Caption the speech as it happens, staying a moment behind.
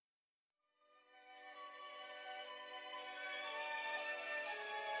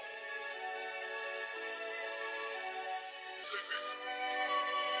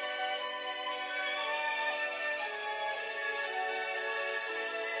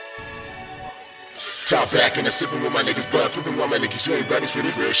Top back and I'm sippin' with my niggas, blood flippin' while my niggas, you ain't ready for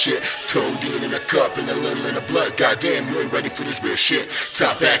this real shit. Codeine in a cup and a little in the blood, goddamn, you ain't ready for this real shit.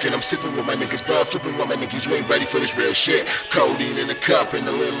 Top back and I'm sippin' with my niggas, blood flippin' while my niggas, you ain't ready for this real shit. Codeine in a cup and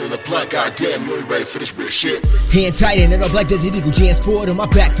a little in the blood, goddamn, you ain't ready for this real shit. Hand tight in it up like Desert Eagle, Jan Sport on my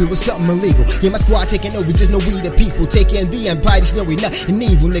back filled with something illegal. Yeah, my squad taking over, just know we the people. Taking the empire, just know we nothing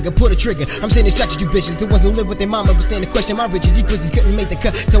evil, nigga, pull the trigger. I'm sending shots at you bitches, the ones who live with their mama, but stand to question my riches. These pussies couldn't make the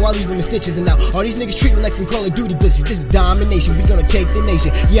cut, so I leave them in stitches. And now all these niggas treat me like some Call of Duty glitches. This is domination, we gonna take the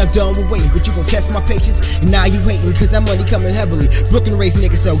nation. Yeah, I'm done with waiting, but you gon' test my patience. And now you hating, cause that money coming heavily. Brooklyn raised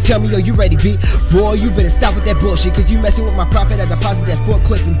niggas, so tell me, yo, you ready, B? Boy, you better stop with that bullshit, cause you messing with my profit. I deposit that full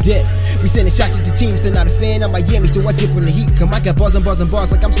clip and dip. We sending shots at the team, so not a fan of Miami, so I dip when the heat come. I got bars and bars and bars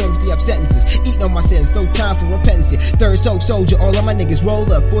like I'm serving 50 up sentences. Eating on my sentence, no time for repentance here. Third soul soldier, all of my niggas roll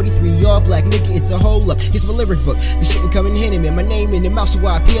up. 43 all black, nigga, it's a hole up. Here's my lyric book, the shit ain't coming in, man. My name in the mouth, so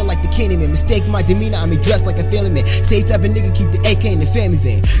I appear like the candy man. Mistake my demeanor, I make dress like a family man. Same type of nigga, keep the AK in the family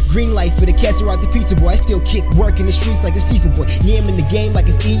van. Green light for the cats who out the pizza boy. I still kick work in the streets like it's FIFA boy. Yeah, I'm in the game like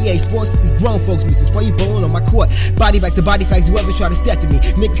it's EA Sports. It's grown folks, missus. Why you bowling on my court? Body back to body facts, whoever try to step to me.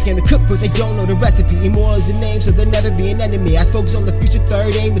 Niggas came to cook, but they don't know the recipe. Immortal is the name, so they'll never be an enemy. I focus on the future,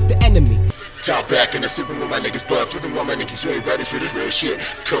 third aim with the enemy. Top back and I'm sippin' with my niggas, blood flippin' while my niggas, you ain't ready for this real shit.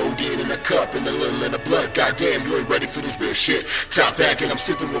 Codeine in a cup and a little in the blood, goddamn, you ain't ready for this real shit. Top back and I'm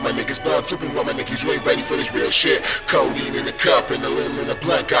sippin' with my niggas, blood flippin' while my niggas, you ain't ready for this real shit. Codeine in a cup and a little in the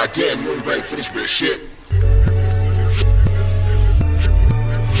blood, goddamn, you ain't ready for this real shit.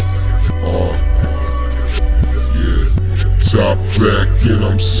 Top back and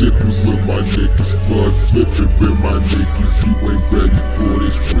I'm sippin' with my niggas, blood flippin' with my niggas, you ain't ready for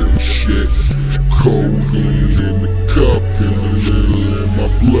this real shit. Codeine in the cup and a little in my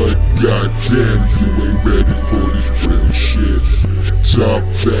blood, goddamn, you ain't ready for this real shit. Top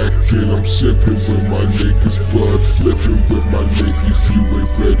back and I'm sippin' with my niggas, blood flippin' with my niggas, you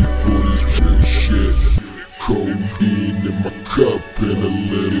ain't ready for this real shit. Codeine in my cup and a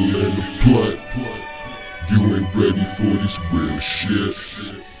little in the blood. You ain't ready for this real shit.